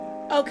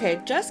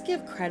Okay, just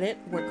give credit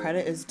where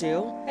credit is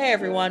due. Hey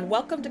everyone,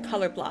 welcome to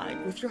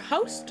Colorblind with your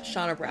host,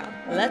 Shauna Brown.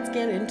 Let's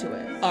get into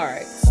it.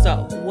 Alright,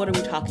 so what are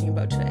we talking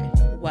about today?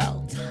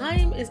 Well,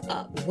 time is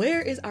up.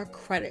 Where is our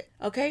credit?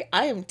 Okay,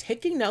 I am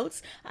taking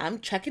notes. I'm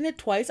checking it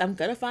twice. I'm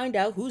gonna find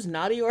out who's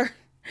naughty or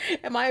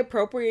am I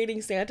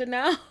appropriating Santa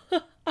now?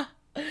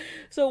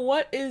 So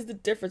what is the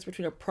difference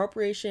between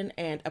appropriation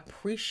and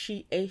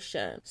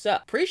appreciation? So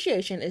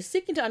appreciation is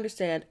seeking to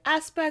understand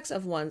aspects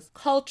of one's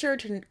culture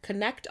to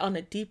connect on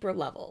a deeper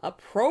level.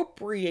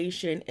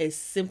 Appropriation is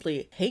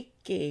simply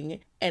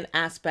taking an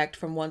aspect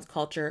from one's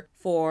culture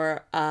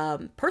for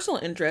personal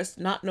interest,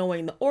 not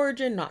knowing the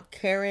origin, not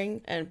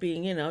caring, and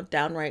being,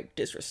 downright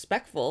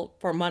disrespectful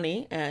for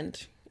money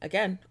and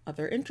again,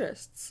 other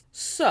interests.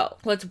 So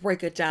let's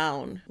break it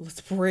down. Let's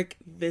break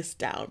this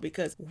down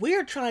because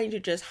we're trying to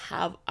just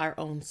have our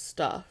own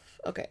stuff.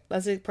 Okay,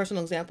 that's a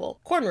personal example.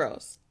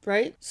 Cornrows,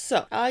 right?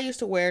 So I used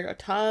to wear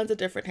tons of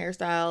different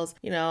hairstyles,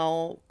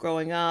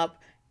 growing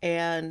up,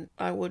 and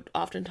I would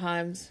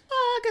oftentimes,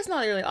 I guess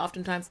not really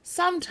oftentimes,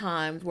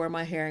 sometimes wear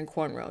my hair in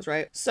cornrows,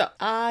 right? So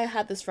I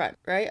had this friend,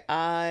 right?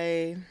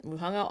 We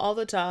hung out all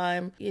the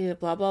time,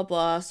 blah, blah,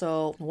 blah.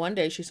 So one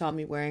day she saw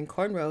me wearing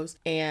cornrows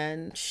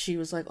and she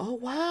was like, oh,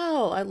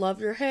 wow, I love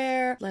your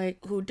hair.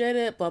 Like, who did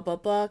it? Blah, blah,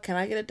 blah. Can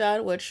I get it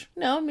done? Which,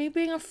 me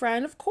being a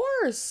friend, of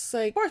course.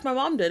 Like, of course, my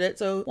mom did it.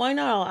 So why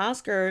not? I'll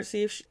ask her,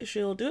 see if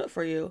she'll do it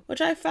for you,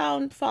 which I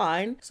found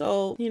fine.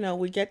 So,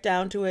 we get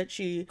down to it.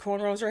 She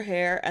cornrows her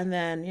hair and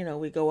then,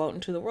 we go out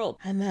into the world.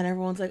 And then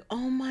everyone's like,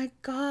 oh my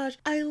gosh,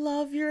 I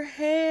love your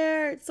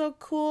hair. It's so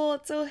cool.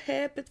 It's so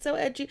hip. It's so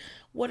edgy.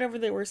 Whatever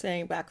they were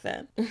saying back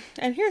then.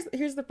 And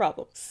here's the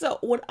problem. So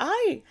when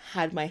I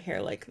had my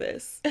hair like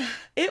this,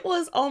 it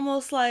was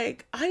almost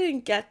like I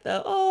didn't get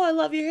oh, I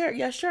love your hair.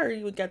 Yeah, sure,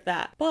 you would get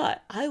that.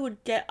 But I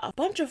would get a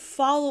bunch of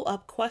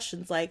follow-up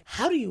questions like,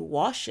 how do you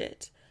wash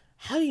it?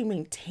 How do you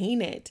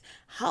maintain it?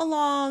 How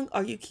long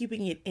are you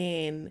keeping it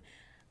in?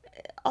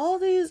 All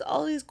these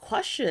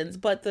questions,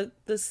 but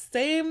the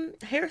same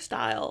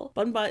hairstyle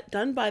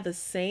done by the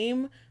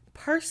same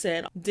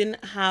person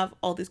didn't have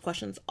all these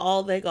questions.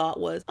 All they got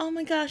was, oh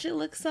my gosh, it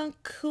looks so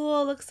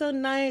cool, it looks so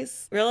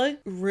nice.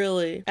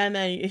 Really? And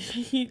then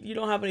you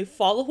don't have any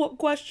follow-up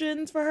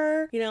questions for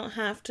her. You don't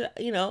have to,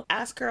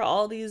 ask her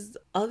all these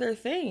other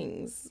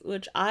things,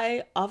 which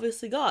I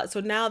obviously got. So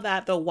now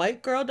that the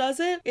white girl does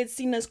it, it's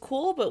seen as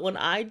cool, but when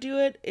I do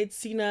it, it's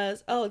seen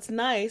as, oh, it's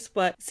nice,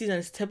 but seen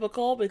as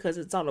typical because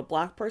it's not a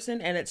black person,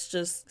 and it's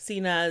just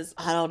seen as,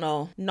 I don't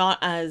know, not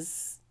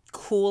as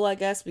cool, I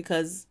guess,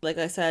 because like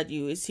I said,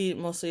 you see it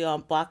mostly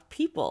on black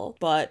people,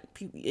 but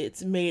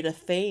it's made a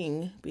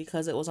thing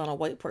because it was on a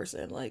white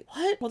person. Like,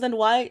 what? Well, then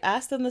why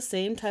ask them the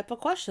same type of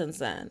questions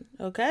then?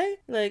 Okay,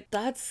 like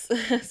that's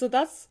so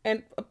that's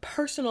a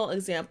personal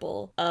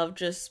example of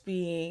just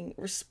being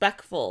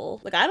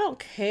respectful. Like, I don't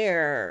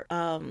care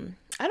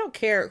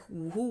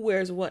who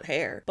wears what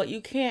hair, but you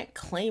can't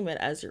claim it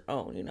as your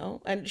own,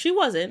 And she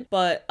wasn't,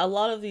 but a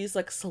lot of these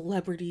like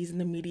celebrities in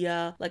the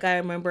media, like I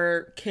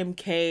remember Kim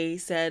K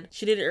said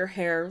she did her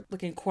hair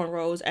looking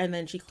cornrows and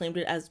then she claimed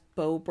it as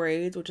bow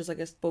braids, which is I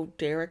guess Bo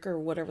Derek or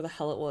whatever the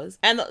hell it was.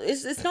 And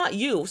it's not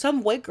you.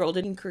 Some white girl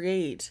didn't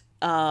create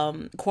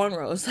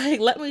cornrows,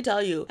 like, let me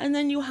tell you. And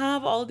then you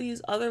have all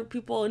these other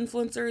people,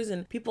 influencers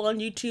and people on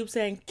YouTube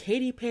saying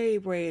Katy Perry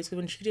braids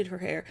when she did her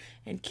hair,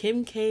 and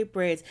Kim K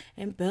braids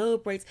and Belle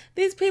braids.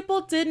 These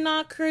people did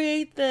not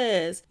create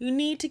this. You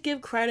need to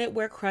give credit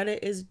where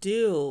credit is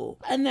due.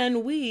 And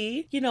then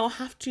we,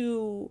 have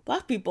to,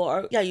 black people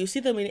are, you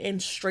see them in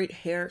straight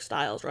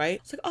hairstyles,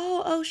 right? It's like,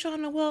 oh,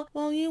 Shauna,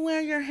 well, you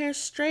wear your hair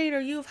straight, or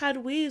you've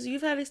had weaves,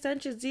 you've had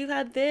extensions, you've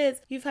had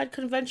this, you've had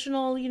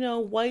conventional,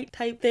 white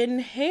type thin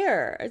hair.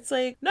 It's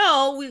like,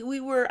 no, we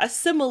were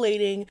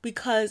assimilating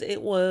because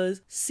it was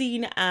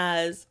seen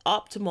as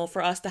optimal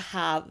for us to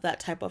have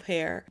that type of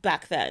hair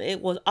back then.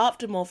 It was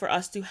optimal for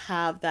us to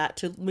have that,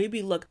 to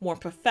maybe look more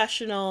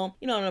professional,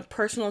 in a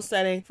personal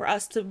setting, for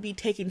us to be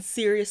taken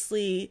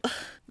seriously.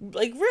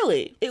 Like,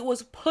 really, it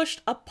was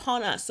pushed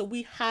upon us. So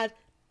we had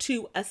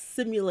to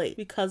assimilate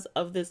because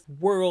of this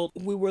world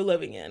we were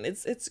living in.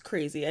 It's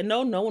crazy. And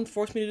no one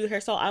forced me to do the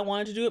hairstyle. I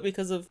wanted to do it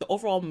because of the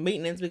overall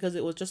maintenance, because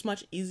it was just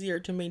much easier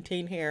to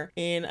maintain hair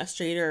in a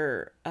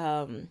straighter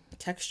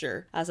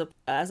texture as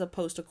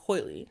opposed to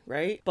coily,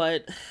 right?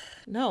 But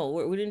no,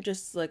 we didn't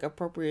just like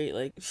appropriate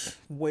like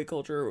white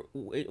culture,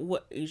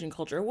 what Asian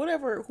culture,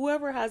 whatever,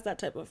 whoever has that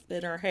type of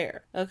thinner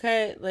hair.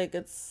 Okay, like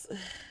it's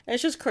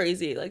just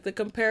crazy. Like the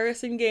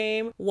comparison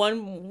game,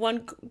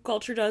 one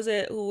culture does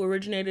it, who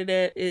originated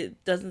it.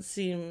 It doesn't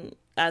seem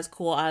as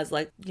cool as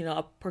like,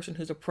 a person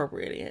who's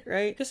appropriating it,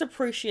 right? Just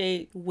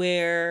appreciate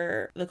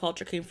where the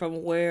culture came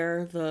from,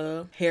 where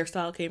the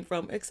hairstyle came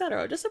from,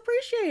 etc. Just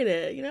appreciate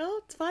it,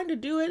 It's fine to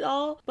do it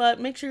all, but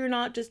make sure you're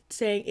not just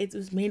saying it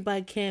was made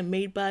by Kim,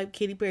 made by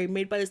Katy Perry,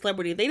 made by a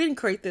celebrity. They didn't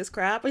create this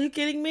crap. Are you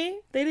kidding me?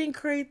 They didn't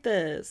create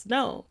this.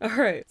 No. All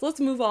right. So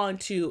let's move on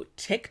to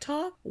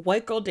TikTok.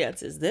 White girl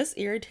dances. This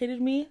irritated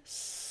me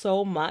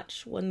so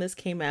much when this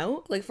came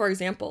out. Like, for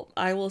example,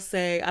 I will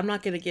say I'm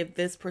not going to give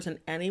this person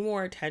any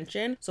more attention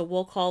version. So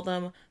we'll call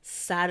them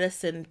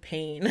Sadison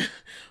Payne.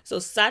 So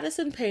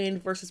Sadison Payne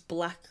versus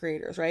Black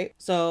creators, right?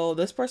 So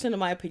this person, in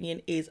my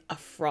opinion, is a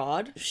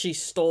fraud. She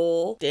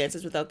stole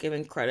dances without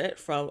giving credit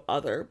from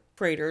other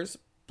creators,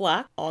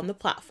 Black, on the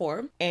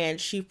platform, and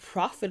she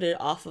profited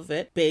off of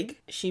it big.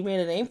 She made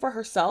a name for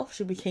herself.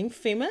 She became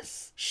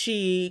famous.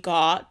 She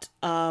got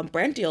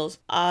brand deals.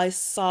 I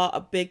saw a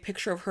big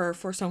picture of her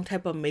for some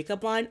type of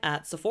makeup line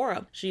at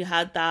Sephora. She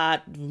had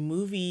that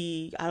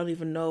movie, I don't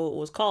even know what it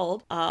was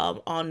called,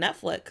 on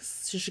Netflix.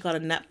 So she got a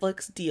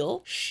Netflix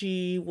deal.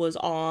 She was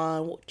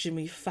on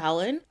Jimmy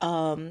Fallon.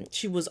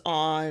 She was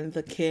on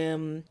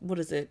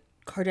the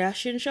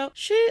Kardashian show.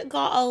 She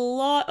got a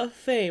lot of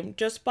fame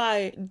just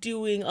by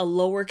doing a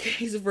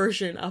lowercase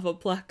version of a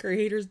Black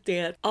creator's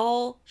dance.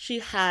 All she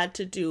had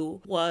to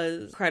do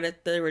was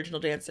credit the original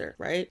dancer,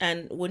 right?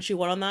 And when she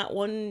went on that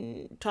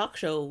one talk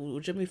show,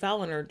 Jimmy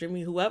Fallon or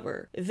Jimmy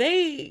whoever,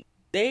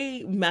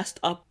 they messed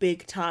up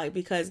big time,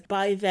 because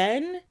by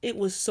then it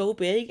was so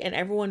big and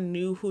everyone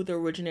knew who the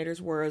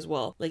originators were as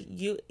well. Like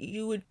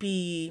you would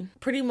be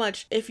pretty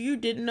much, if you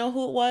didn't know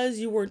who it was,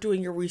 you weren't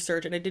doing your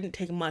research, and it didn't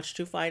take much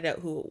to find out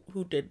who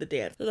did the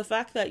dance. So the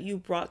fact that you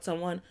brought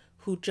someone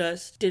who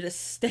just did a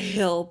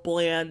stale,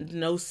 bland,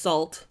 no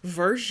salt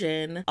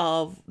version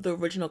of the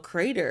original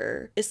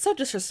creator is so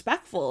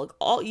disrespectful.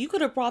 You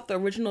could have brought the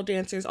original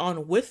dancers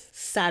on with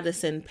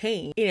Sadison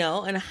Payne,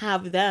 and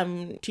have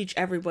them teach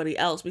everybody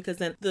else, because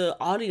then the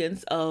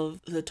audience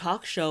of the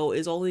talk show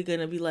is only going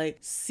to be like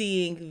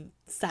seeing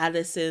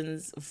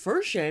Sadison's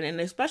version, and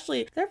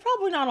especially they're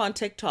probably not on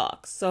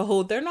TikTok,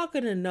 so they're not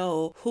going to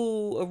know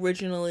who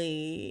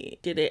originally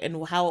did it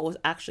and how it was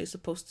actually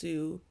supposed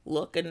to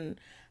look and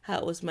how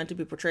it was meant to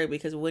be portrayed.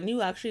 Because when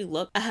you actually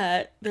look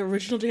at the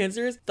original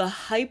dancers, the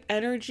hype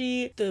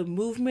energy, the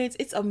movements,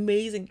 it's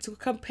amazing. So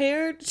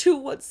compared to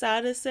what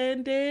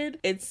Sadison did,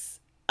 it's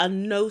a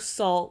no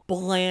salt,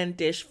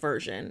 blandish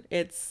version.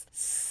 It's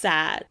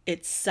sad.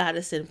 It's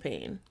Sadison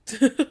Payne.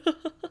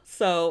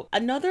 So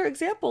another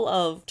example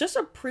of just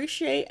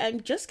appreciate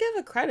and just give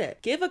a credit.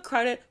 Give a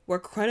credit where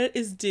credit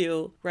is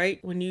due, right?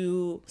 When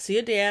you see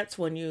a dance,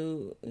 when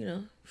you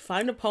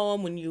find a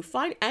poem, when you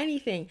find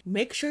anything,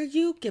 make sure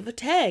you give a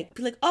tag.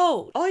 Be like,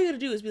 oh, all you gotta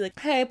do is be like,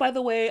 hey, by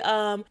the way,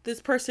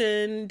 this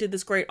person did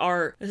this great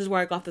art. This is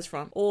where I got this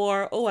from.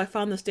 Or, oh, I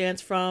found this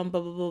dance from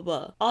blah, blah, blah,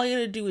 blah. All you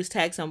gotta do is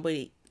tag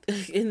somebody.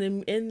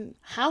 In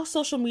how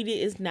social media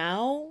is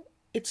now,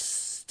 it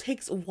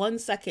takes 1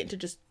 second to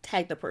just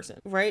tag the person,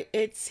 right?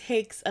 It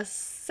takes a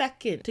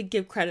second to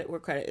give credit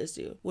where credit is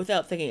due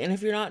without thinking. And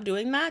if you're not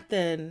doing that,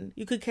 then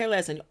you could care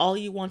less, and all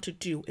you want to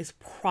do is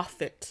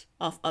profit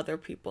off other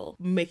people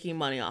making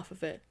money off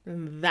of it.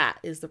 And that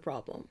is the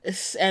problem.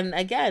 And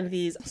again,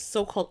 these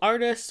so-called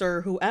artists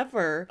or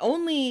whoever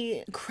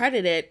only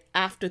credit it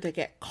after they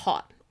get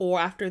caught, or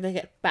after they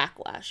get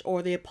backlash,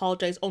 or they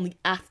apologize only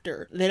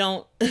after. They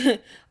don't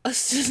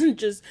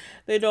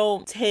they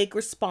don't take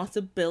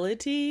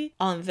responsibility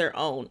on their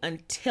own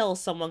until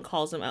someone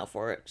calls them out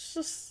for it. It's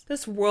just,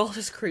 this world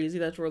is crazy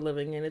that we're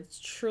living in. It's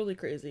truly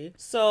crazy.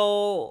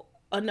 So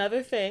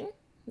another thing,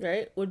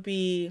 right, would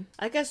be,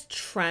 I guess,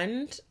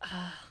 trend.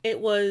 It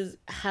was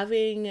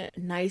having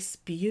nice,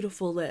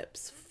 beautiful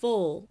lips,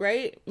 full,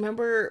 right?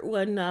 Remember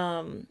when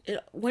it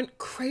went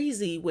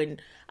crazy when,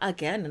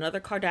 again, another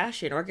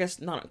Kardashian, or I guess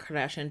not a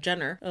Kardashian,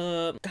 Jenner,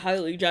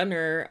 Kylie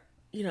Jenner,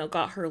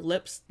 got her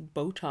lips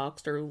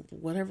Botoxed or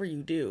whatever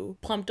you do,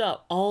 plumped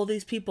up. All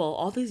these people,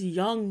 all these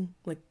young,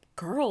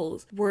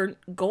 girls were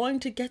going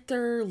to get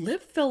their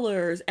lip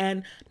fillers,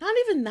 and not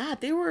even that,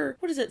 they were,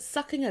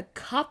 sucking a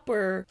cup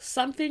or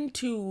something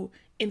to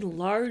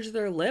enlarge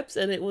their lips,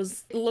 and it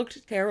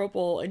looked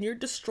terrible, and you're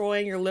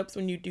destroying your lips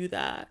when you do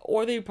that.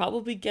 Or they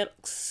probably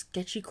get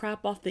sketchy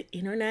crap off the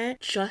internet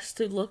just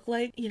to look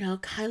like,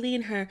 Kylie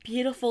and her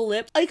beautiful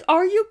lips. Like,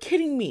 are you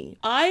kidding me?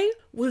 I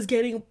was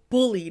getting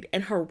bullied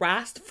and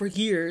harassed for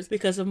years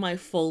because of my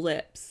full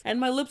lips, and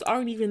my lips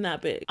aren't even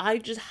that big.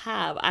 I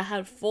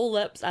had full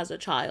lips as a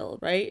child,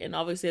 right? And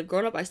obviously I've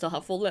grown up, I still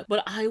have full lips,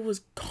 but I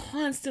was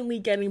constantly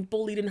getting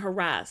bullied and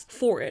harassed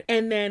for it.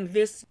 And then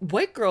this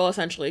white girl,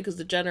 essentially, because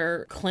the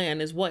Jenner clan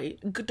is white,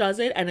 does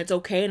it, and it's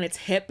okay, and it's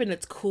hip, and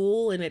it's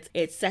cool, and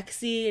it's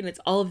sexy, and it's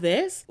all of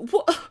this.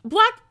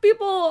 Black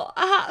people,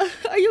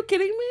 are you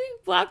kidding me?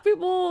 Black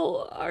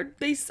people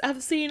they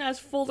have seen as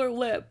fuller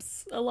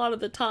lips a lot of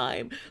the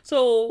time.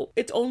 So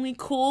it's only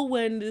cool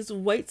when this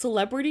white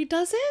celebrity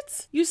does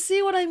it? You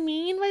see what I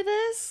mean by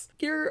this?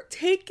 You're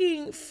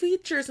taking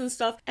features and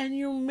stuff and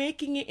you're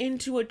making it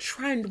into a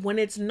trend when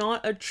it's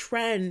not a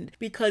trend.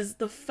 Because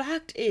the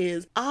fact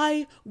is,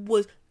 I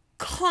was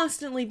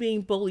constantly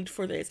being bullied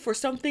for this, for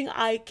something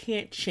I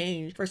can't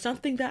change, for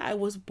something that I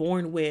was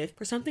born with,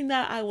 for something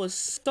that I was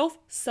so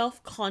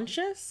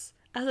self-conscious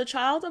as a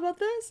child about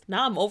this.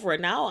 Now I'm over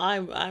it. Now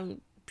I'm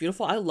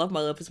beautiful. I love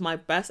my lip. It's my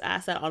best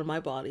asset on my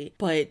body.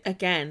 But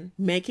again,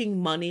 making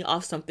money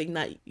off something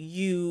that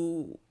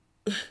you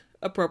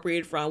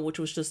appropriated from, which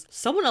was just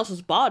someone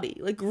else's body.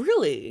 Like,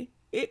 really?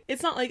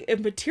 it's not like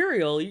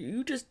immaterial.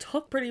 You just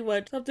took pretty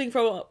much something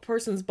from a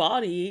person's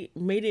body,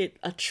 made it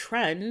a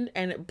trend,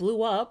 and it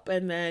blew up,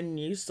 and then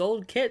you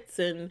sold kits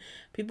and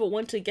people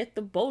went to get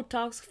the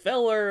Botox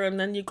filler, and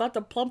then you got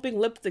the plumping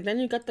lipstick, then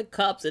you got the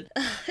cups, and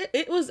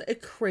it was a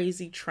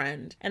crazy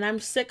trend. And I'm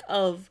sick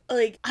of,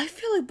 like, I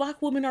feel like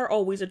Black women are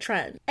always a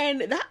trend.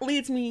 And that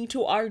leads me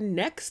to our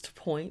next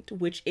point,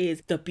 which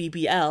is the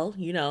BBL.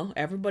 You know,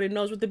 everybody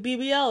knows what the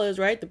BBL is,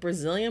 right? The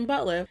Brazilian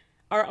butt lift.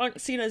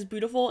 Aren't seen as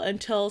beautiful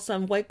until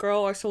some white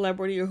girl or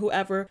celebrity or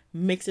whoever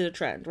makes it a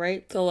trend,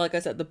 right? So like I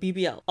said, the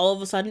BBL. All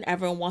of a sudden,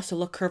 everyone wants to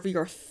look curvy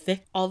or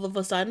thick. All of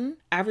a sudden,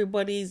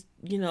 everybody's,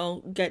 you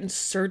know, getting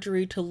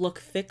surgery to look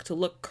thick, to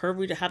look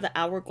curvy, to have the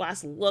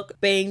hourglass look.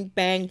 Bang,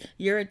 bang,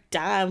 you're a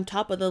dime,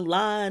 top of the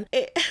line.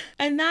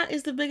 And that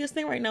is the biggest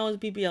thing right now is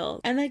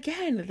BBL. And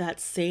again, that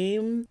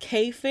same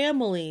K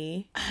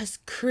family has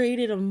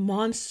created a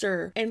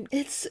monster. And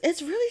it's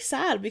really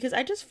sad because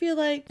I just feel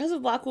like as a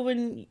Black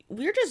woman,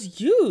 we're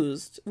just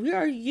used. We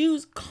are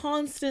used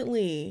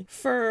constantly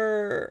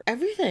for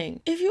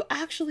everything. If you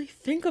actually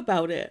think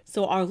about it.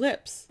 So our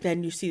lips,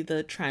 then you see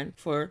the trend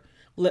for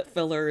lip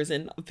fillers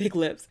and big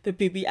lips. The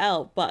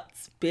BBL,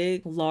 butts,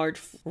 big, large,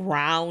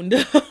 round,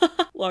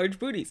 large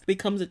booties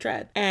becomes a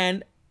trend.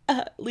 And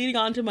leading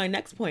on to my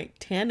next point,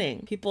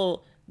 tanning.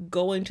 People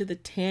going to the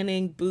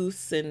tanning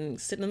booths and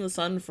sitting in the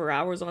sun for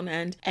hours on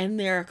end, and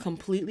they're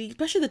completely,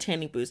 especially the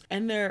tanning booths,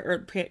 and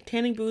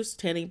tanning booths,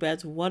 tanning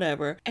beds,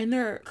 whatever, and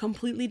they're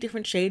completely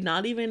different shade,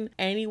 not even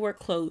anywhere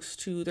close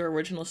to their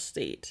original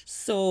state.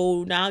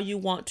 So now you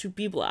want to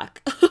be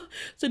black.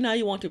 So now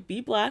you want to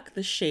be black,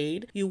 the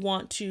shade. You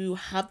want to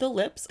have the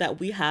lips that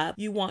we have.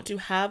 You want to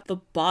have the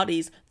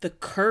bodies, the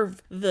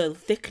curve, the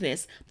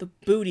thickness, the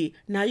booty.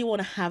 Now you want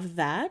to have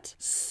that.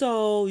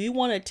 So you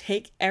want to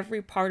take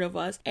every part of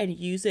us and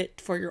use it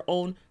for your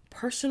own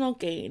personal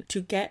gain,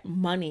 to get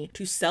money,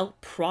 to sell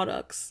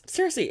products.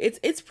 Seriously,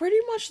 it's pretty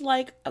much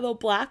like the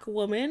Black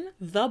woman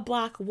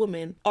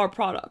are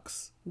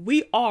products.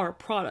 We are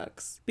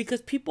products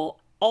because people,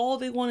 all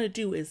they want to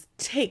do is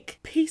take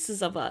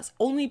pieces of us,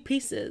 only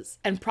pieces,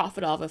 and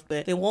profit off of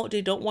it.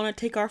 They don't want to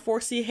take our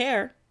 4C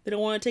hair. They don't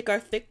want to take our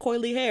thick,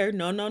 coily hair.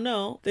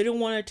 No. They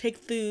don't want to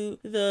take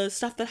the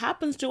stuff that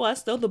happens to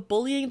us, though. The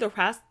bullying, the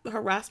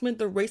harassment,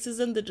 the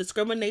racism, the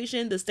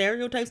discrimination, the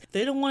stereotypes.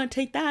 They don't want to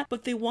take that,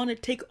 but they want to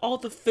take all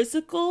the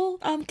physical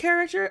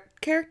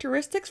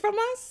characteristics from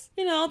us,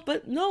 you know.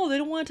 But no, they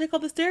don't want to take all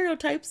the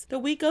stereotypes that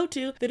we go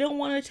to. They don't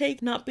want to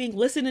take not being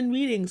listened in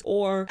meetings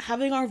or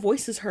having our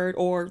voices heard,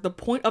 or the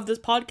point of this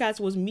podcast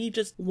was me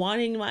just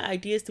wanting my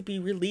ideas to be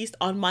released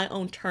on my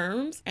own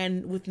terms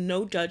and with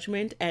no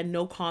judgment and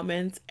no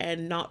comments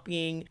and not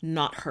being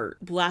not hurt.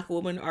 Black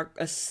women are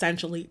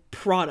essentially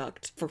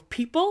product for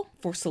people,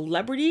 for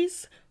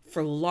celebrities,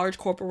 for large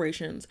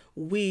corporations.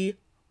 We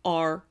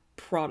are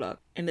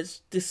product, and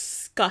it's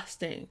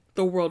disgusting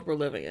the world we're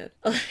living in.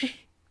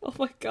 Oh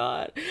my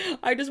God.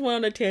 I just went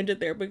on a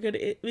tangent there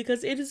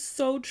because it is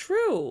so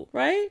true,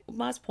 right?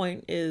 Last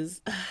point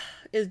is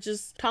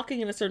just talking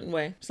in a certain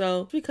way.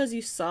 So because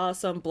you saw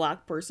some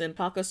Black person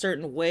talk a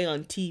certain way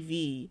on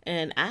TV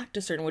and act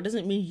a certain way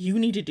doesn't mean you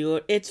need to do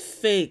it. It's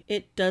fake.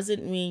 It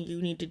doesn't mean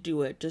you need to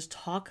do it. Just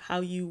talk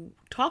how you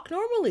talk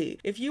normally.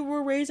 If you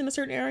were raised in a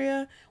certain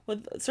area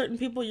with certain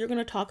people, you're going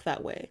to talk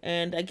that way.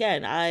 And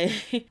again, I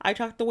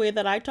talk the way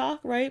that I talk,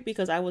 right?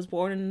 Because I was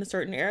born in a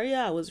certain area.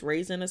 I was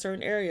raised in a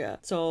certain area.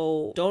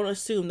 So don't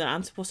assume that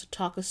I'm supposed to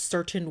talk a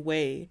certain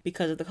way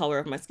because of the color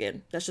of my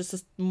skin. That's just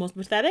the most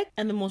pathetic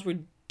and the most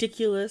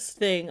ridiculous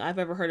thing I've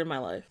ever heard in my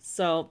life.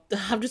 So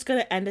I'm just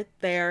gonna end it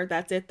there.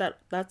 That's it.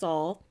 That's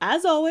all.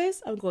 As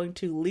always, I'm going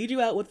to lead you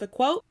out with a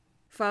quote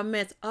from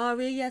Miss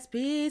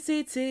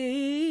RESPCT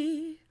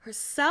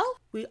herself.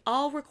 We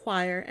all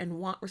require and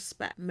want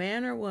respect.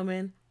 Man or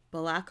woman,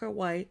 Black or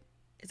white,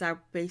 is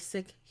our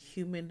basic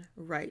human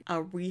right.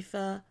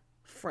 Aretha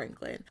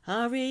Franklin.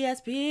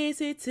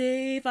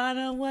 RESPCT, find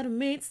out what it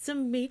means to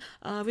me.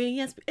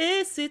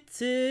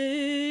 RESPCT.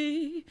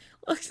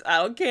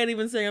 I can't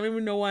even sing. I don't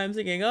even know why I'm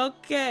singing.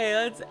 Okay,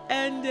 let's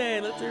end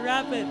it. Let's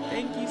wrap it.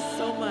 Thank you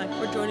so much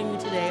for joining me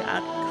today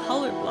at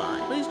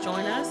Colorblind. Please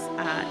join us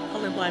at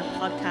Colorblind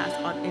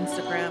Podcast on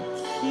Instagram.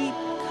 Keep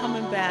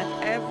coming back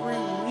every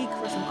week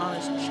for some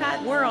honest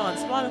chat. We're on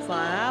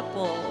Spotify,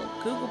 Apple,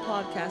 Google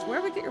Podcasts,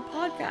 wherever you get your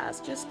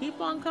podcasts. Just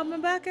keep on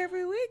coming back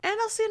every week. And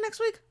I'll see you next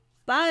week.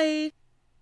 Bye.